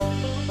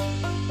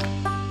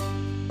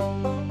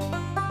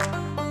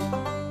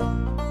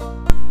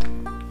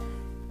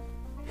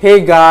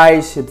Hey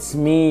guys, it's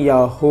me,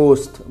 your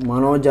host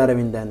Manoj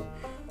Aravindan,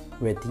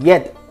 with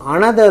yet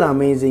another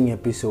amazing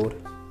episode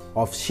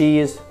of She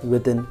Is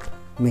Within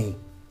Me.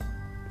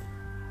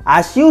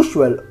 As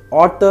usual,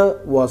 Arthur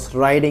was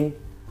riding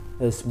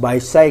his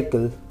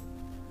bicycle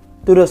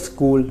to the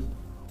school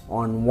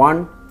on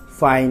one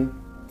fine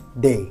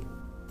day.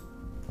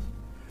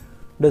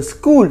 The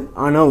school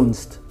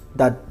announced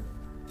that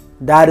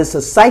there is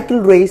a cycle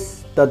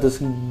race that is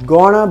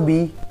gonna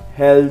be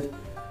held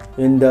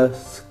in the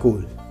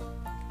school.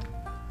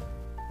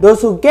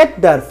 Those who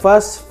get their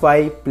first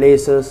 5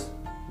 places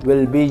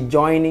will be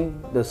joining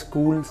the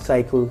school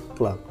cycle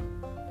club.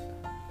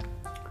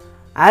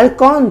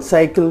 Alcon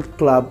Cycle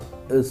Club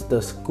is the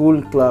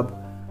school club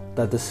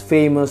that is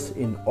famous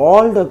in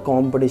all the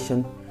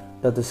competition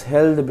that is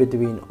held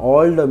between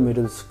all the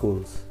middle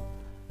schools.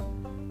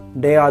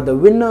 They are the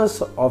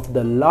winners of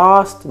the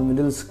last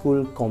middle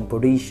school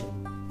competition.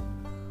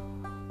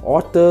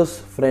 Arthur's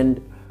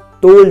friend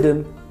told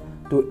him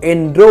to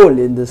enroll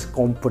in this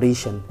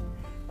competition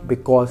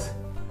because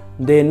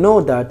they know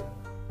that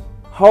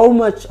how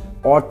much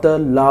Arthur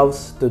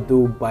loves to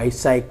do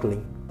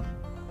bicycling.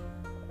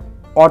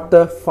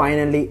 Arthur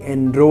finally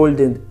enrolled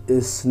in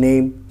his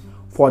name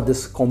for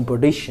this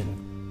competition.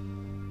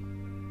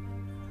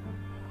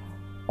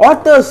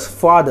 Arthur's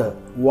father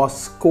was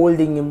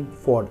scolding him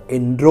for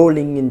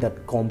enrolling in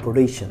that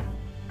competition,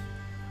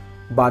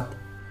 but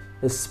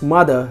his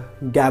mother,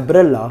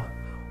 Gabriella,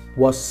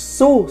 was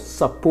so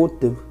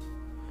supportive.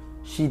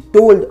 She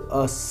told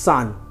her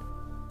son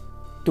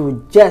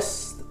to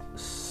just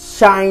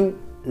shine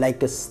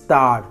like a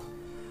star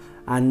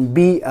and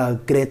be a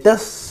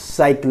greatest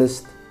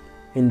cyclist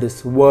in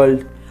this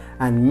world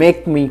and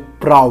make me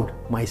proud,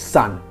 my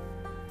son.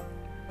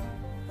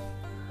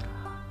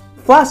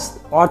 First,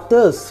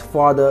 Arthur's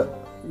father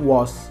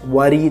was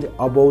worried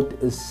about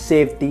his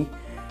safety.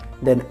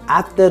 Then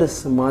after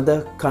his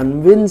mother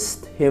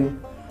convinced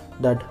him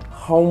that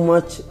how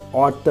much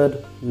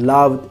Arthur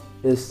loved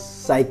his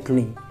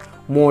cycling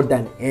more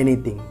than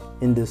anything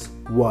in this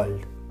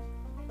world.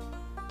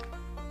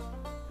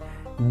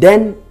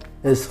 Then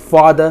his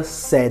father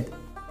said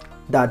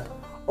that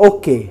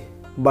okay,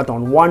 but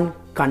on one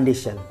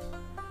condition.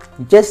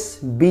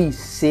 Just be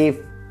safe,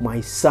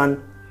 my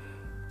son.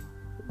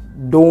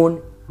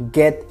 Don't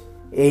get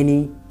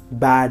any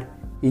bad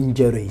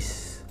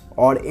injuries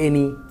or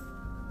any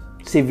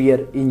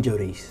severe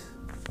injuries.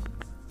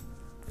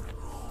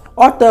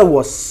 Arthur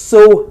was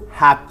so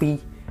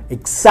happy,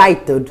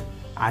 excited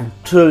and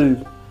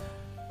thrilled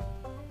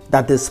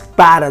that his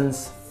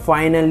parents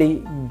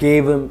finally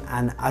gave him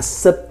an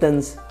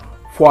acceptance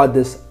for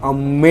this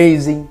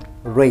amazing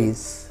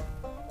race.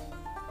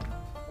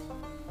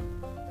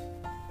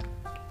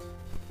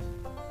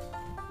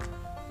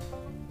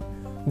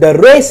 The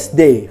race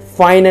day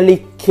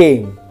finally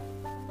came.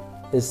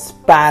 His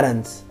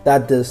parents,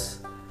 that is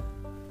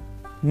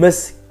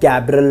Miss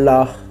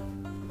Gabriella,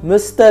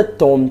 Mr.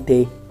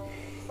 Tomte,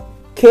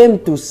 came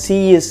to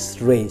see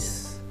his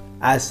race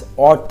as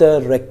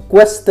Arthur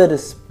requested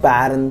his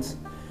parents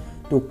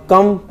to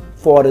come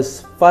for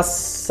his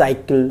first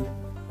cycle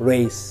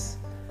race.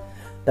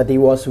 That he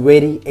was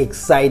very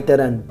excited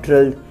and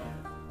thrilled,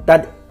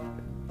 that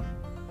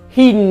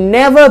he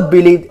never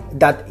believed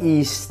that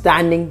he is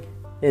standing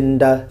in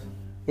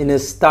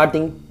his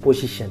starting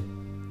position.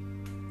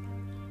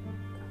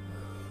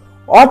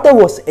 Arthur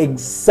was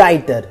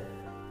excited.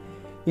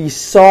 He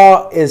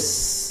saw his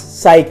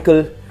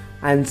cycle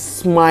and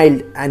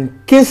smiled and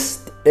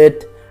kissed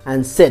it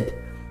and said,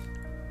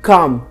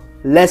 "Come,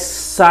 let's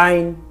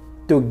sign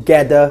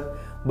together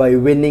by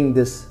winning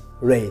this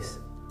race."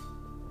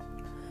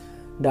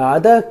 The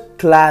other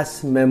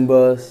class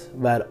members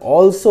were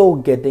also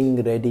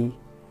getting ready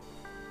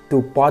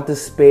to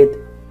participate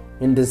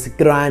in this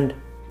grand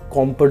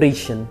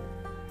competition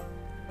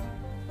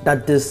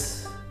that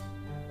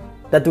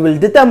will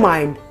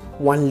determine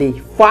only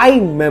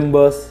 5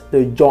 members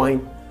to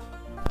join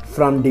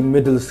from the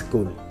middle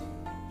school.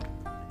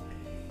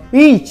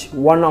 Each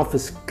one of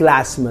his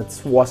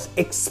classmates was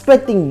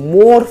expecting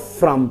more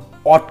from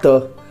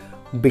Arthur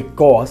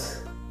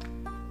because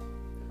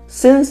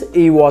since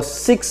he was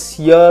 6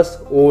 years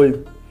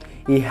old,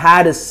 he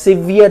had a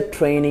severe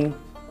training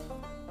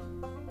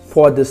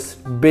for this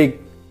big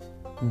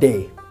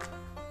day.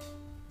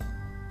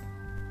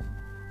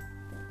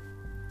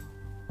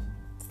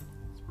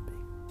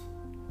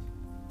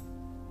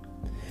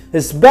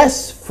 His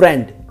best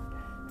friend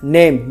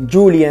named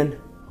Julian,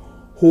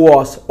 who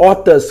was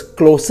Arthur's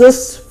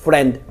closest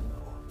friend.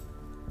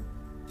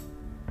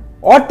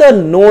 Arthur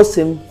knows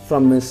him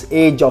from his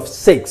age of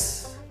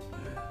 6.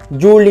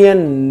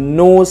 Julian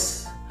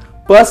knows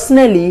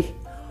personally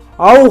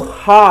how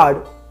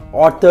hard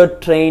Arthur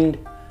trained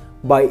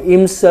by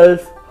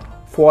himself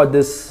for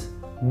this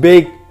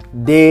big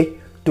day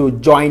to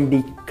join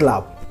the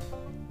club.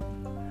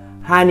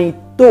 And he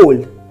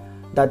told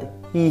that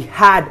he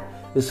had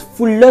his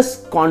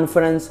fullest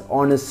confidence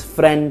on his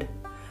friend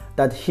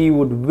that he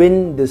would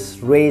win this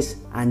race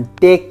and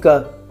take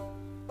a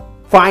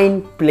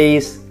fine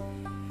place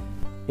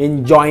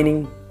in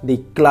joining the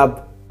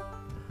club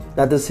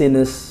that is in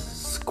his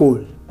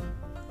school.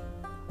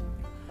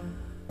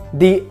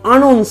 The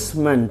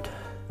announcement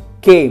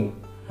came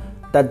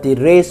that the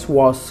race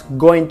was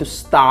going to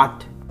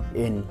start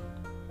in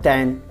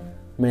 10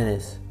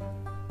 minutes.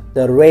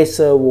 The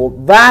racers were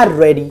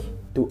ready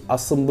to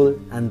assemble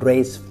and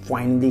race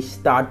finally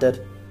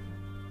started,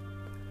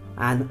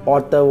 and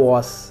Arthur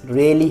was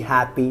really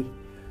happy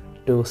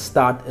to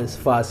start his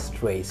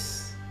first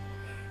race.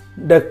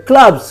 The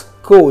club's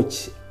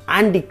coach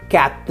and the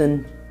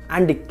captain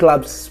and the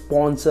club's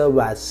sponsor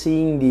were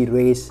seeing the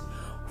race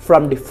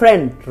from the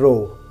front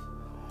row.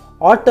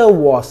 Arthur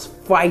was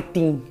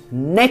fighting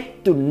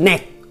neck to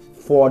neck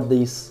for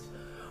his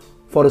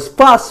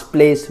first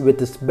place with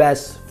his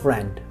best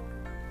friend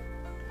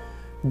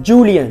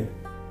Julian,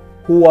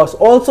 who was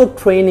also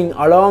training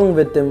along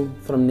with him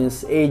from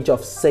his age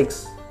of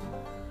 6.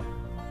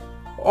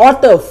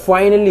 Arthur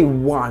finally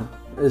won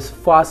his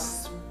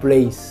first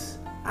place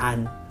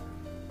and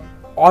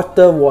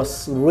Arthur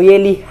was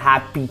really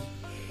happy.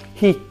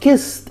 He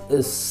kissed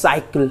his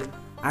cycle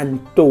and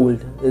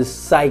told his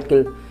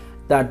cycle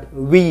that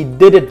we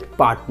did it,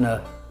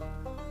 partner.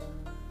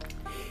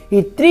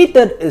 He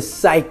treated his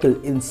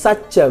cycle in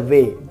such a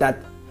way that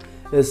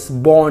his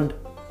bond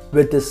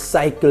with his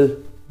cycle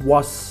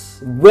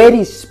was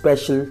very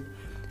special,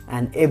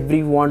 and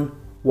everyone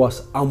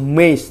was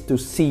amazed to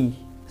see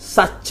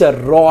such a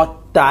raw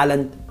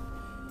talent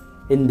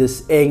in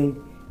this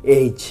young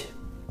age.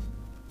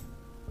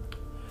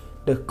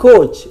 The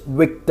coach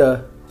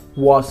Victor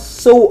was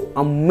so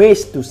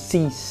amazed to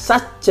see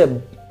such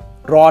a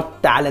raw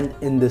talent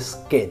in this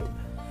kid,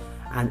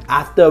 and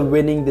after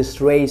winning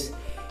this race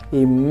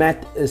he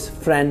met his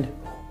friend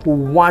who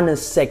won a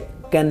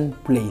second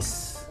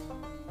place.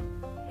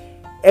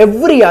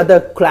 Every other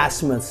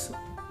classmate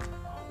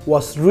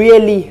was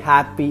really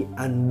happy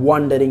and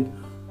wondering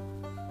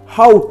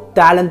how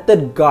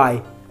talented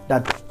guy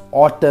that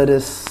Arthur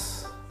is.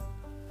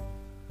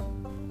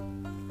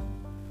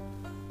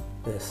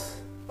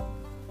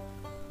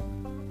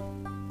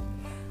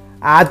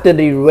 After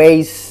the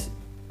race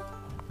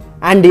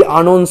and the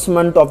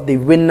announcement of the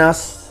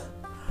winners,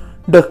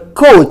 the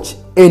coach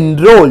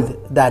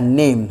enrolled their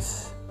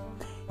names.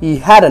 He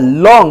had a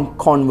long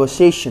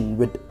conversation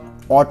with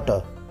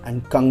Arthur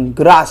and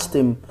congratulated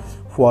him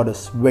for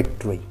his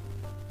victory.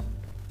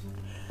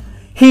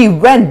 He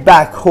went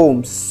back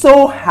home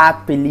so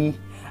happily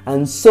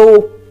and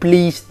so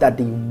pleased that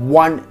he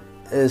won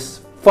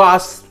his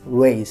first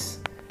race.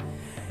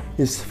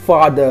 His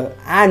father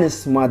and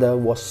his mother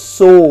were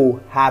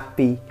so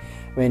happy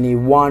when he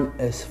won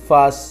his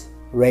first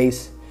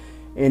race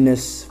in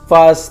his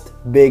first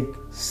big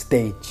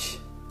stage.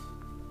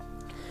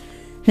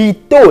 He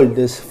told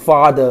his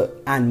father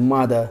and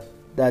mother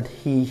that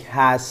he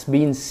has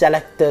been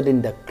selected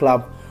in the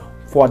club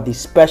for the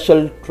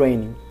special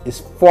training. His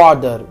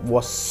father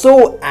was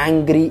so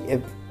angry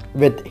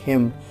with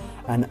him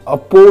and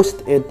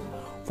opposed it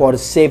for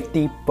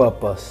safety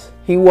purpose.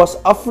 He was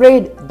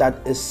afraid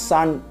that his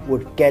son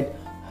would get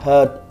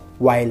hurt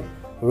while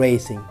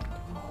racing.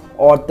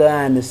 Arthur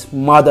and his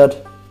mother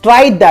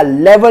tried their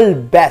level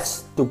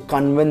best to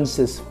convince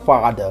his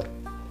father,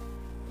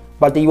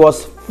 but he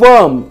was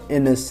firm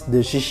in his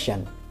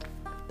decision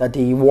that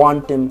he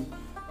wanted him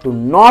to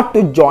not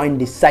to join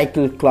the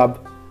cycle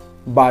club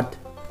but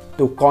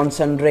to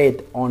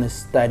concentrate on his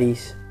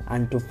studies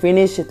and to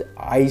finish his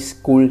high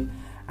school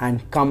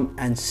and come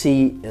and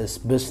see his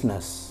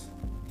business.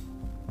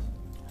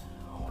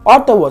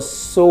 Arthur was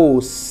so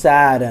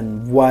sad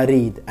and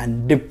worried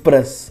and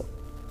depressed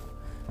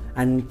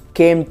and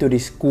came to the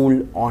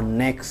school on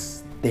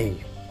next day.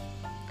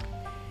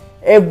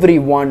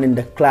 Everyone in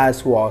the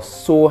class was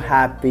so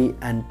happy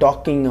and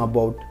talking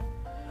about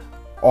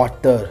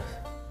Arthur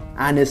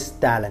and his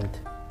talent,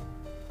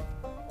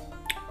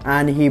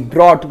 and he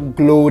brought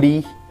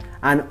glory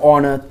and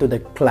honor to the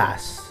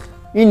class.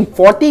 In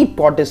 40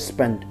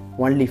 participants,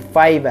 only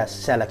 5 were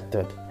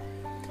selected.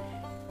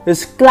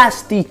 His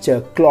class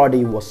teacher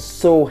Claudia was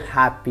so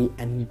happy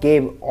and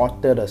gave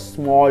Arthur a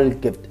small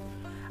gift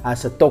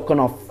as a token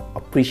of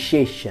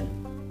appreciation.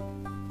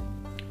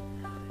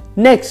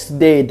 Next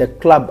day, the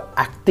club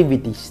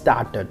activity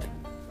started.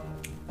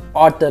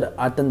 Arthur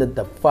attended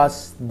the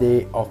first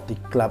day of the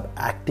club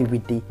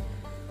activity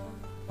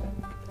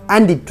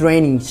and the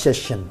training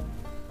session.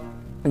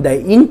 The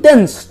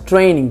intense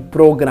training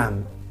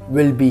program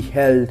will be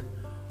held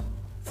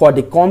for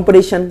the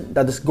competition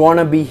that is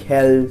gonna be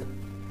held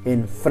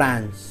in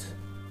France.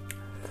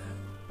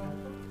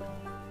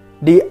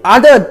 The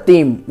other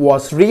team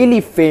was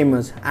really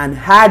famous and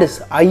had his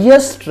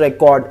highest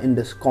record in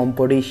this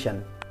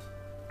competition.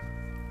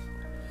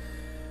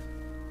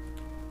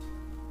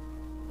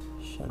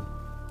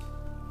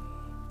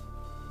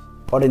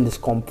 Or in this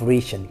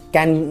competition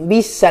can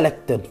be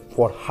selected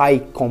for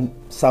high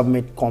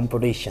summit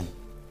competition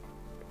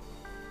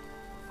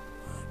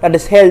that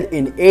is held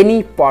in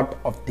any part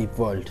of the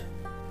world.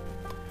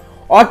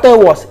 Arthur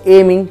was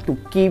aiming to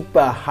keep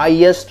a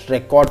highest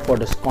record for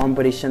this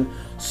competition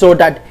so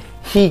that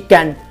he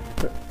can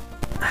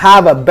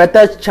have a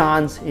better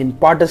chance in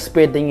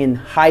participating in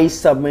high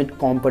summit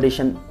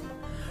competition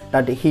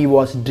that he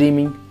was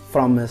dreaming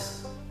from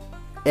his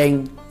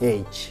young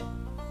age.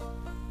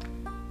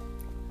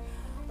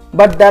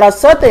 But there are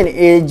certain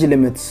age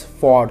limits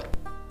for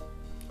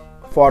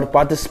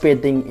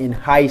participating in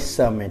high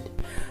summit,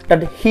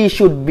 that he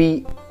should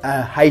be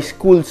a high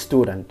school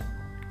student.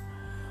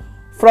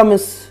 From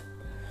his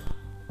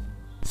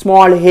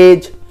small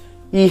age,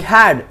 he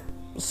had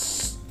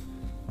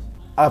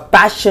a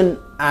passion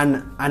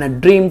and a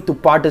dream to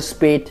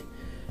participate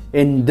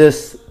in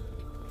this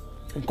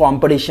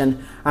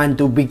competition and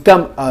to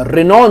become a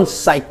renowned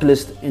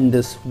cyclist in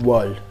this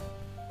world.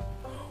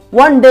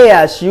 One day,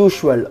 as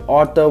usual,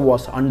 Arthur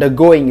was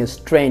undergoing his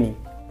training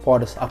for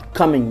his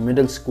upcoming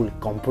middle school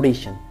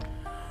competition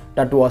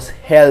that was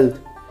held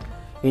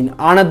in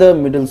another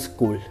middle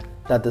school,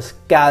 that is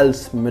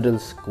Cal's Middle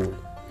School.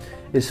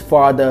 His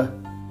father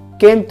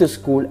came to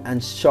school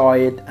and saw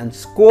it and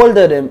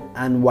scolded him,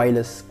 and while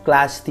his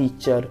class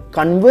teacher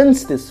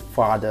convinced his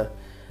father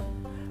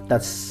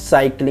that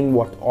cycling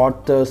was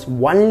Arthur's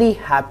only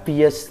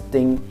happiest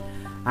thing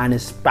and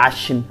his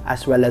passion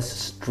as well as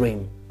his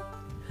dream.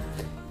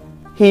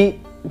 He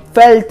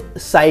felt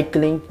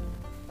cycling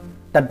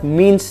that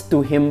means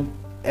to him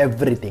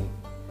everything.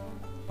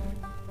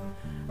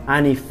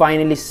 And he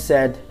finally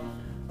said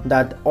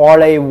that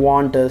all I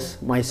want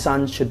is my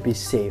son should be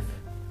safe.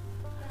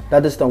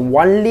 That is the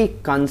only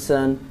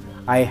concern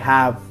I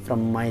have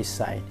from my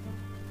side.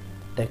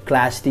 The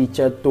class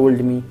teacher told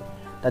me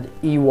that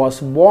he was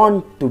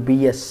born to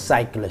be a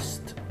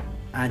cyclist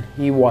and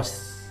he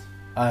was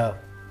a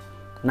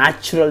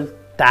natural,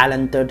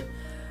 talented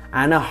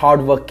and a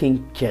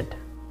hardworking kid.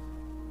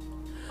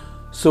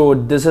 So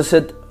this is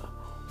it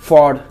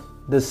for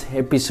this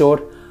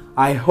episode.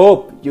 I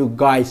hope you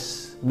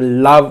guys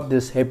will love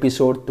this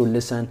episode to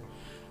listen.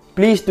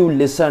 Please do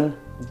listen,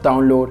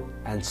 download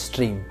and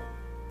stream.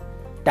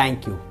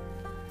 Thank you.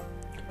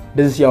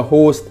 This is your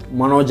host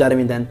Manoj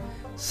Aravindan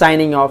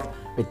signing off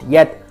with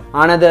yet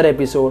another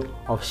episode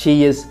of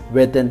She Is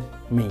Within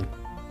Me.